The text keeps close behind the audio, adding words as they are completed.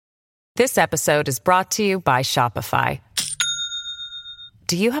This episode is brought to you by Shopify.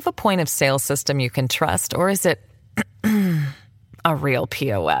 Do you have a point of sale system you can trust, or is it a real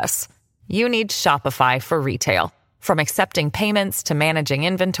POS? You need Shopify for retail. From accepting payments to managing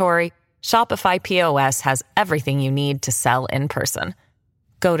inventory, Shopify POS has everything you need to sell in person.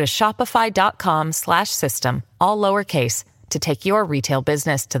 Go to shopify.com/system, all lowercase, to take your retail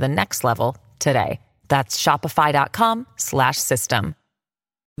business to the next level today. That's shopify.com/system.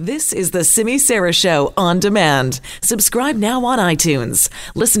 This is the Simi Sara Show on demand. Subscribe now on iTunes.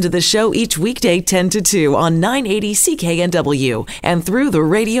 Listen to the show each weekday 10 to 2 on 980 CKNW and through the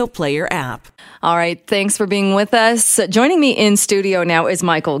Radio Player app. All right, thanks for being with us. Joining me in studio now is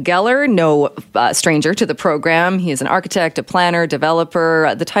Michael Geller, no stranger to the program. He is an architect, a planner,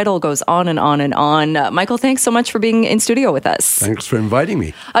 developer. The title goes on and on and on. Michael, thanks so much for being in studio with us. Thanks for inviting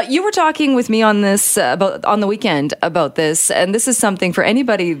me. You were talking with me on this on the weekend about this, and this is something for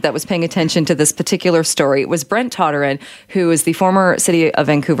anybody that was paying attention to this particular story. It was Brent Toderen, who is the former City of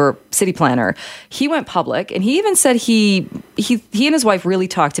Vancouver city planner. He went public, and he even said he and his wife really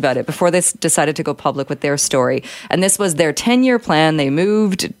talked about it before they decided to go public with their story. And this was their 10-year plan. They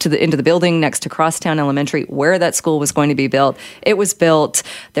moved into the building next to Crosstown Elementary, where that school was going to be built. It was built.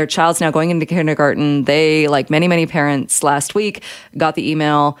 Their child's now going into kindergarten. They, like many, many parents last week, got the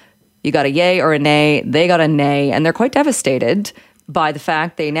email, you got a yay or a nay. They got a nay, and they're quite devastated by the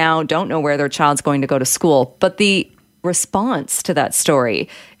fact they now don't know where their child's going to go to school. But the response to that story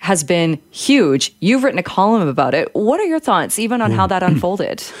has been huge. You've written a column about it. What are your thoughts, even on how that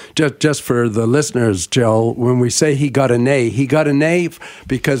unfolded? Just for the listeners, Jill, when we say he got a nay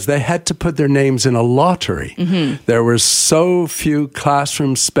because they had to put their names in a lottery. Mm-hmm. There were so few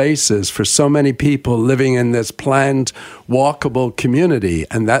classroom spaces for so many people living in this planned, walkable community,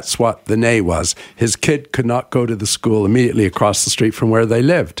 and that's what the nay was. His kid could not go to the school immediately across the street from where they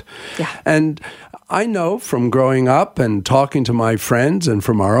lived. Yeah. And I know from growing up and talking to my friends and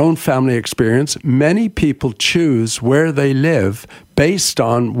from our own family experience, many people choose where they live based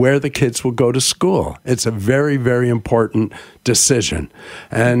on where the kids will go to school. It's a very, very important decision.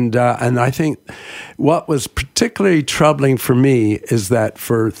 And I think what was particularly troubling for me is that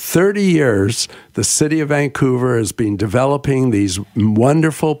for 30 years, the City of Vancouver has been developing these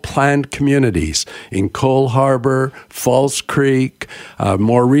wonderful planned communities in Cole Harbour, Falls Creek,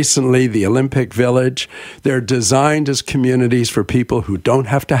 more recently the Olympic Village. They're designed as communities for people who don't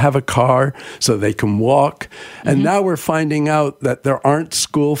have to have a car so they can walk. Mm-hmm. And now we're finding out that there aren't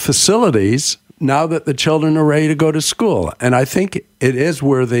school facilities now that the children are ready to go to school. And I think it is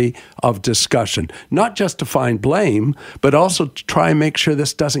worthy of discussion, not just to find blame, but also to try and make sure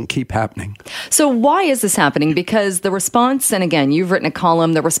this doesn't keep happening. So why is this happening? Because the response, and again, you've written a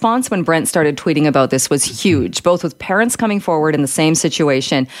column, the response when Brent started tweeting about this was huge, both with parents coming forward in the same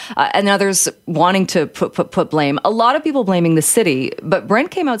situation and others wanting to put blame. A lot of people blaming the city, but Brent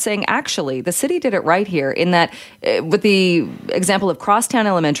came out saying, actually, the city did it right here in that with the example of Crosstown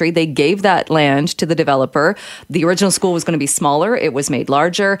Elementary, they gave that land to the developer. The original school was going to be smaller. It was made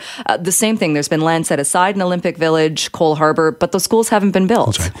larger. The same thing. There's been land set aside in Olympic Village, Cole Harbour, but those schools haven't been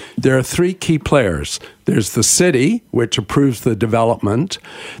built. That's right. There are three key players. There's the city, which approves the development.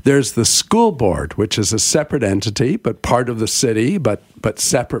 There's the school board, which is a separate entity, but part of the city, but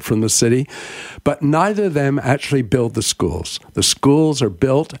separate from the city. But neither of them actually build the schools. The schools are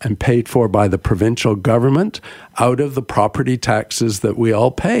built and paid for by the provincial government out of the property taxes that we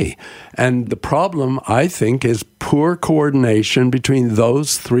all pay. And the problem, I think, is poor coordination between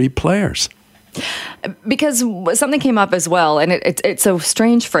those three players. Because something came up as well, and it's a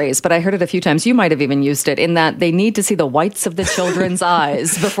strange phrase, but I heard it a few times. You might have even used it, in that they need to see the whites of the children's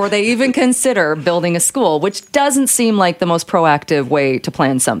eyes before they even consider building a school, which doesn't seem like the most proactive way to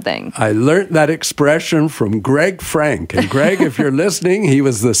plan something. I learned that expression from Greg Frank. And Greg, if you're listening, he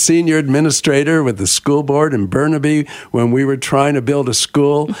was the senior administrator with the school board in Burnaby when we were trying to build a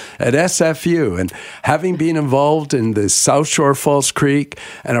school at SFU. And having been involved in the South Shore Falls Creek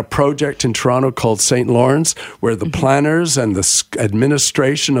and a project in Toronto called St. Lawrence, where the planners and the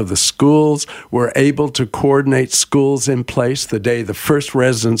administration of the schools were able to coordinate schools in place the day the first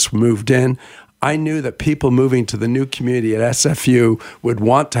residents moved in, I knew that people moving to the new community at SFU would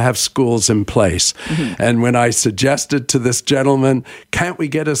want to have schools in place. Mm-hmm. And when I suggested to this gentleman, can't we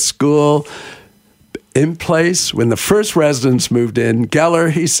get a school in place when the first residents moved in.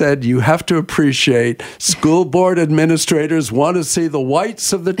 Geller, he said, you have to appreciate school board administrators want to see the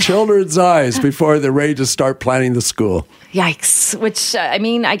whites of the children's eyes before they're ready to start planning the school. Yikes. Which, I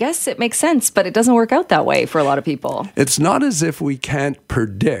mean, I guess it makes sense, but it doesn't work out that way for a lot of people. It's not as if we can't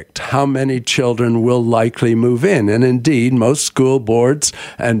predict how many children will likely move in. And indeed, most school boards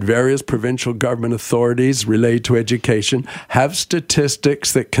and various provincial government authorities related to education have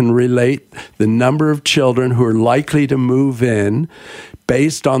statistics that can relate the number of children who are likely to move in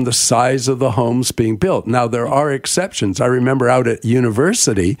based on the size of the homes being built. Now, there are exceptions. I remember out at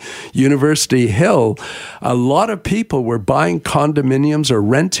University Hill, a lot of people were buying condominiums or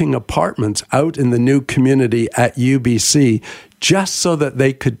renting apartments out in the new community at UBC just so that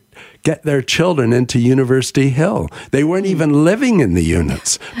they could get their children into University Hill. They weren't even living in the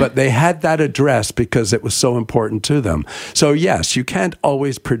units, but they had that address because it was so important to them. So yes, you can't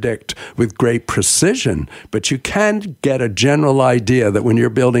always predict with great precision, but you can get a general idea that when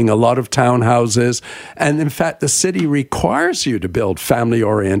you're building a lot of townhouses, and in fact, the city requires you to build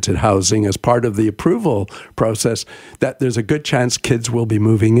family-oriented housing as part of the approval process, that there's a good chance kids will be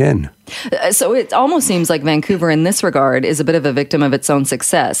moving in. So it almost seems like Vancouver in this regard is a bit of a victim of its own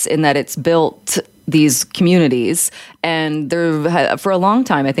success in that it's built these communities, and there for a long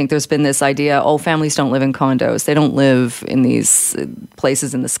time I think there's been this idea, families don't live in condos, they don't live in these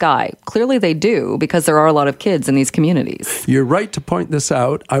places in the sky. Clearly they do, because there are a lot of kids in these communities. You're right to point this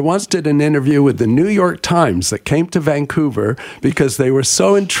out. I once did an interview with the New York Times that came to Vancouver because they were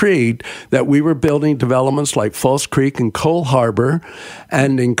so intrigued that we were building developments like False Creek and Cole Harbour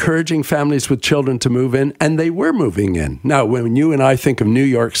and encouraging families with children to move in, and they were moving in. Now, when you and I think of New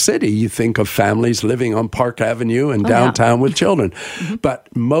York City, you think of families living on Park Avenue and downtown with children. Mm-hmm. But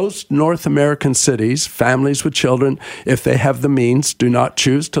most North American cities, families with children, if they have the means, do not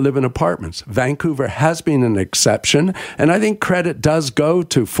choose to live in apartments. Vancouver has been an exception, and I think credit does go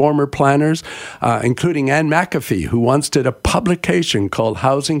to former planners, including Anne McAfee, who once did a publication called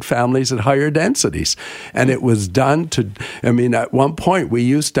Housing Families at Higher Densities. And it was done at one point, we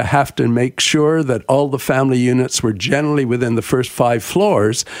used to have to make sure that all the family units were generally within the first 5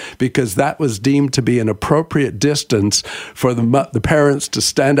 floors, because that was deemed to be an appropriate distance for the parents to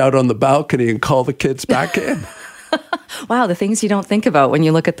stand out on the balcony and call the kids back in. Wow, the things you don't think about when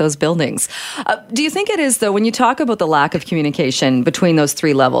you look at those buildings. Do you think it is, though, when you talk about the lack of communication between those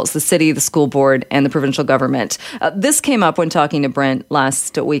 3 levels, the city, the school board, and the provincial government? This came up when talking to Brent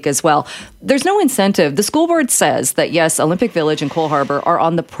last week as well. There's no incentive. The school board says that, yes, Olympic Village and Cole Harbour are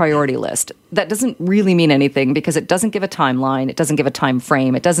on the priority list. That doesn't really mean anything because it doesn't give a timeline. It doesn't give a time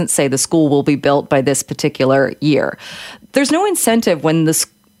frame. It doesn't say the school will be built by this particular year. There's no incentive when the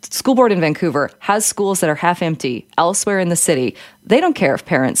school board in Vancouver has schools that are half empty elsewhere in the city. They don't care if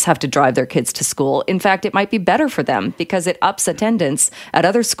parents have to drive their kids to school. In fact, it might be better for them because it ups attendance at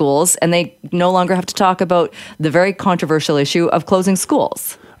other schools and they no longer have to talk about the very controversial issue of closing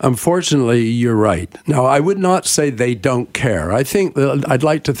schools. Unfortunately, you're right. Now, I would not say they don't care. I'd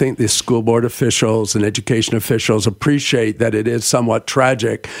like to think the school board officials and education officials appreciate that it is somewhat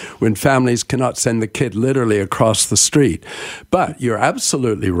tragic when families cannot send the kid literally across the street. But you're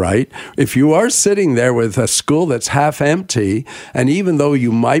absolutely right. If you are sitting there with a school that's half empty, and even though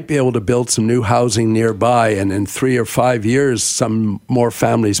you might be able to build some new housing nearby, and in 3 or 5 years some more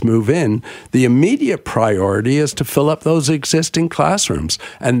families move in, the immediate priority is to fill up those existing classrooms.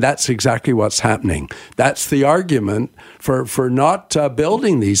 And that's exactly what's happening. That's the argument for not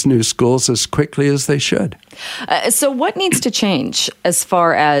building these new schools as quickly as they should. So what needs to change as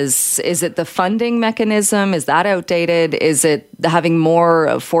far as, is it the funding mechanism? Is that outdated? Is it having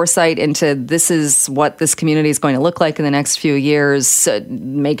more foresight into this is what this community is going to look like in the next few years?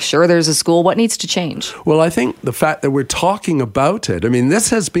 Make sure there's a school. What needs to change? Well, I think the fact that we're talking about it, this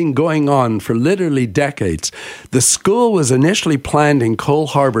has been going on for literally decades. The school was initially planned in Cole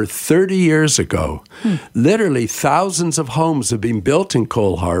Harbour 30 years ago. Literally thousands of homes have been built in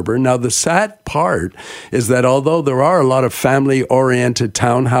Cole Harbour. Now, the sad part is that although there are a lot of family-oriented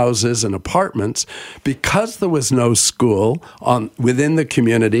townhouses and apartments, because there was no school within the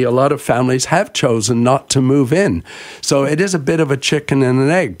community, a lot of families have chosen not to move in. So it is a bit of a chicken and an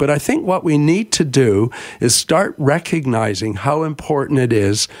egg. But I think what we need to do is start recognizing how important it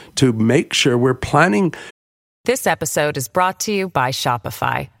is to make sure we're planning. This episode is brought to you by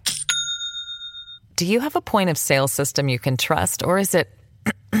Shopify. Do you have a point of sale system you can trust, or is it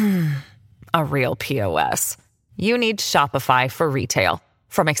a real POS? You need Shopify for retail.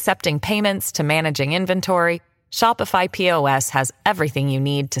 From accepting payments to managing inventory, Shopify POS has everything you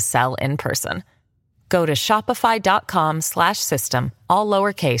need to sell in person. Go to shopify.com/system, all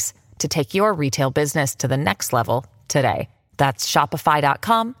lowercase, to take your retail business to the next level today. That's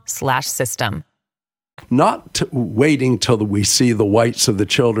shopify.com/system. Not waiting till we see the whites of the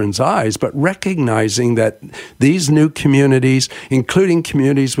children's eyes, but recognizing that these new communities, including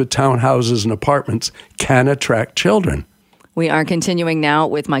communities with townhouses and apartments, can attract children. We are continuing now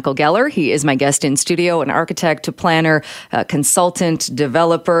with Michael Geller. He is my guest in studio, an architect, planner, consultant,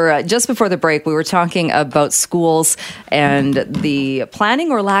 developer. Just before the break, we were talking about schools and the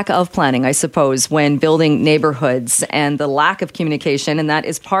planning or lack of planning, I suppose, when building neighborhoods and the lack of communication. And that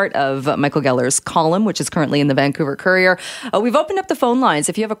is part of Michael Geller's column, which is currently in the Vancouver Courier. We've opened up the phone lines.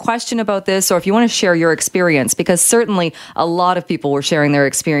 If you have a question about this or if you want to share your experience, because certainly a lot of people were sharing their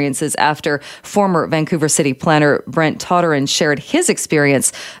experiences after former Vancouver City planner Brent Toderen shared his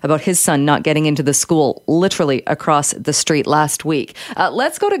experience about his son not getting into the school literally across the street last week.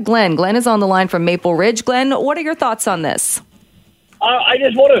 Let's go to Glenn. Glenn is on the line from Maple Ridge. Glenn, what are your thoughts on this? I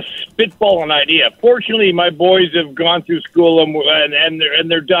just want to spitball an idea. Fortunately, my boys have gone through school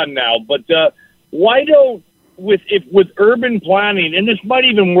and they're done now. But why don't with urban planning, and this might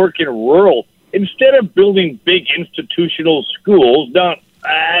even work in rural, instead of building big institutional schools,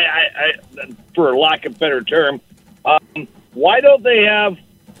 for lack of a better term, why don't they,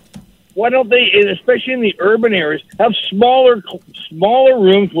 especially in the urban areas, have smaller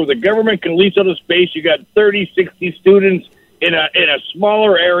rooms where the government can lease out a space? You got 30, 60 students in a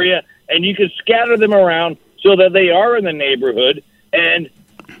smaller area, and you can scatter them around so that they are in the neighborhood. And,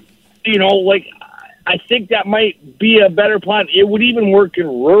 I think that might be a better plan. It would even work in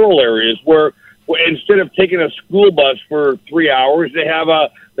rural areas where instead of taking a school bus for 3 hours, they have a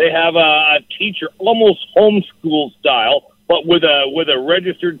teacher, almost homeschool style, but with a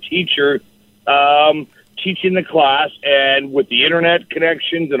registered teacher teaching the class, and with the internet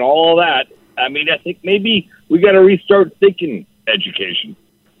connections and all of that. I mean, I think maybe we got to restart thinking education.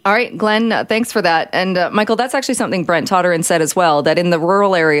 All right, Glenn, thanks for that. And Michael, that's actually something Brent Toderen said as well, that in the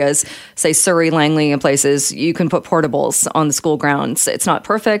rural areas, say Surrey, Langley and places, you can put portables on the school grounds. It's not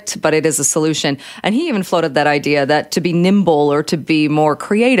perfect, but it is a solution. And he even floated that idea that to be nimble or to be more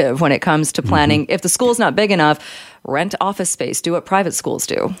creative when it comes to planning, if the school's not big enough, rent office space, do what private schools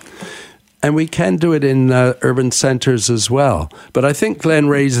do. And we can do it in urban centers as well. But I think Glenn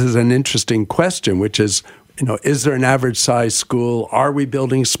raises an interesting question, which is, is there an average size school? Are we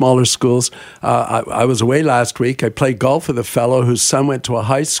building smaller schools? I was away last week. I played golf with a fellow whose son went to a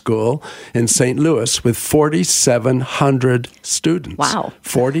high school in St. Louis with 4,700 students. Wow.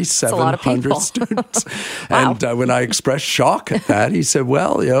 4,700 students. Wow. And when I expressed shock at that, he said,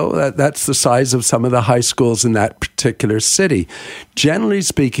 well, that's the size of some of the high schools in that particular city. Generally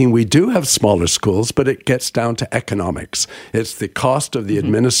speaking, we do have smaller schools, but it gets down to economics. It's the cost of the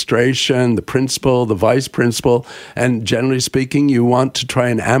administration, the principal, the vice principal, and generally speaking, you want to try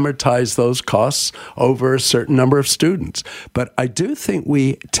and amortize those costs over a certain number of students. But I do think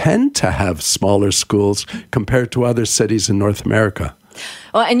we tend to have smaller schools compared to other cities in North America.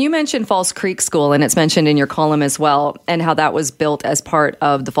 Well, and you mentioned False Creek School, and it's mentioned in your column as well, and how that was built as part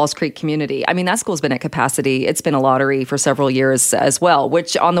of the False Creek community. I mean, that school's been at capacity. It's been a lottery for several years as well,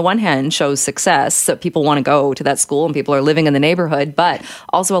 which on the one hand shows success, that people want to go to that school and people are living in the neighborhood, but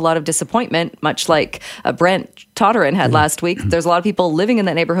also a lot of disappointment, much like Brent Toderen had last week. There's a lot of people living in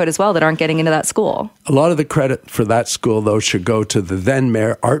that neighborhood as well that aren't getting into that school. A lot of the credit for that school, though, should go to the then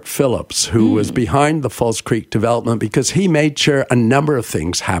mayor, Art Phillips, who was behind the False Creek development, because he made sure a number of things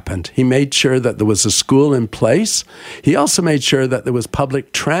happened. He made sure that there was a school in place. He also made sure that there was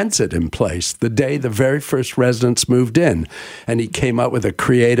public transit in place the day the very first residents moved in. And he came up with a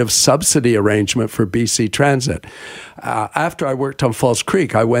creative subsidy arrangement for BC Transit. After I worked on False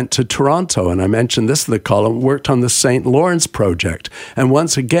Creek, I went to Toronto, and I mentioned this in the column, worked on the St. Lawrence project. And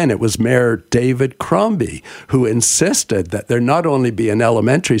once again, it was Mayor David Crombie who insisted that there not only be an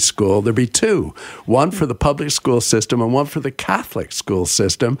elementary school, there be two, one for the public school system and one for the Catholic school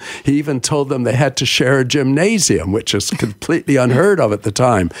system. He even told them they had to share a gymnasium, which is completely unheard of at the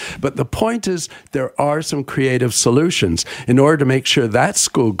time. But the point is, there are some creative solutions. In order to make sure that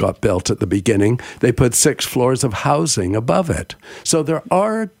school got built at the beginning, they put 6 floors of housing above it. So there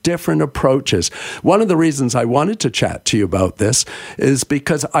are different approaches. One of the reasons I wanted to chat to you about this is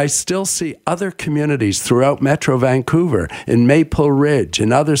because I still see other communities throughout Metro Vancouver, in Maple Ridge,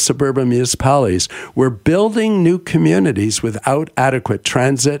 in other suburban municipalities. We're building new communities without adequate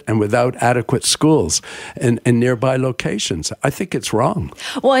transit and without adequate schools in nearby locations. I think it's wrong.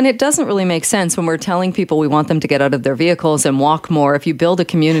 Well, and it doesn't really make sense when we're telling people we want them to get out of their vehicles and walk more. If you build a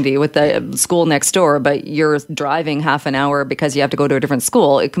community with the school next door, but you're driving half an hour because you have to go to a different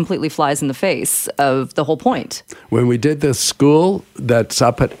school, it completely flies in the face of the whole point. point? When we did the school that's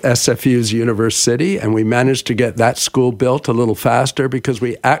up at SFU's Universe City, and we managed to get that school built a little faster because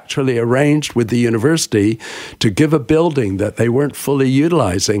we actually arranged with the university to give a building that they weren't fully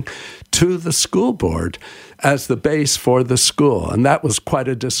utilizing to the school board as the base for the school. And that was quite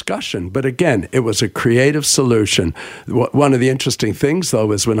a discussion. But again, it was a creative solution. One of the interesting things,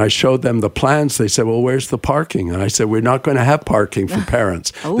 though, is when I showed them the plans, they said, well, where's the parking? And I said, we're not going to have parking for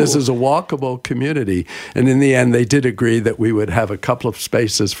parents. This is a walkable community. And in the end, they did agree that we would have a couple of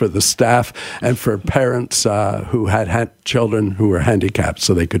spaces for the staff and for parents who had children who were handicapped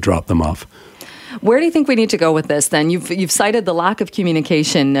so they could drop them off. Where do you think we need to go with this then? You've cited the lack of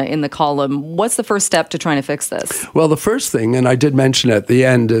communication in the column. What's the first step to trying to fix this? Well, the first thing, and I did mention at the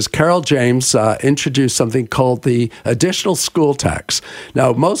end, is Carol James introduced something called the additional school tax.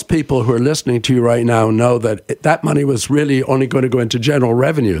 Now, most people who are listening to you right now know that that money was really only going to go into general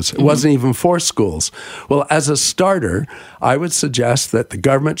revenues. It wasn't even for schools. Well, as a starter, I would suggest that the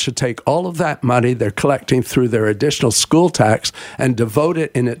government should take all of that money they're collecting through their additional school tax and devote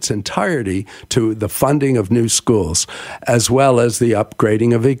it in its entirety to the funding of new schools, as well as the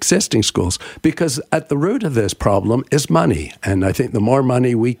upgrading of existing schools. Because at the root of this problem is money. And I think the more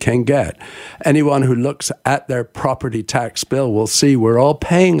money we can get, anyone who looks at their property tax bill will see we're all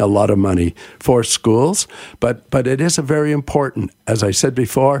paying a lot of money for schools. But it is a very important, as I said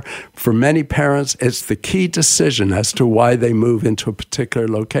before, for many parents, it's the key decision as to why they move into a particular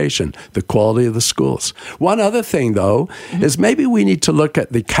location, the quality of the schools. One other thing, though, is maybe we need to look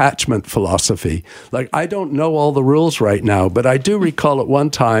at the catchment philosophy. Like, I don't know all the rules right now, but I do recall at one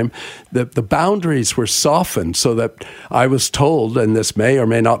time that the boundaries were softened so that I was told, and this may or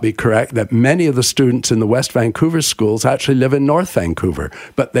may not be correct, that many of the students in the West Vancouver schools actually live in North Vancouver,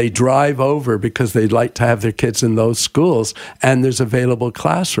 but they drive over because they'd like to have their kids in those schools, and there's available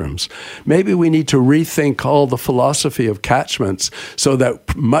classrooms. Maybe we need to rethink all the philosophy of catchments so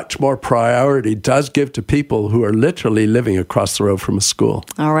that much more priority does give to people who are literally living across the road from a school.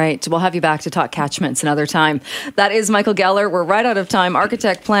 All right. We'll have you back to talk catchments another time. That is Michael Geller. We're right out of time.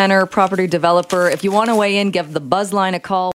 Architect, planner, property developer. If you want to weigh in, give the Buzzline a call.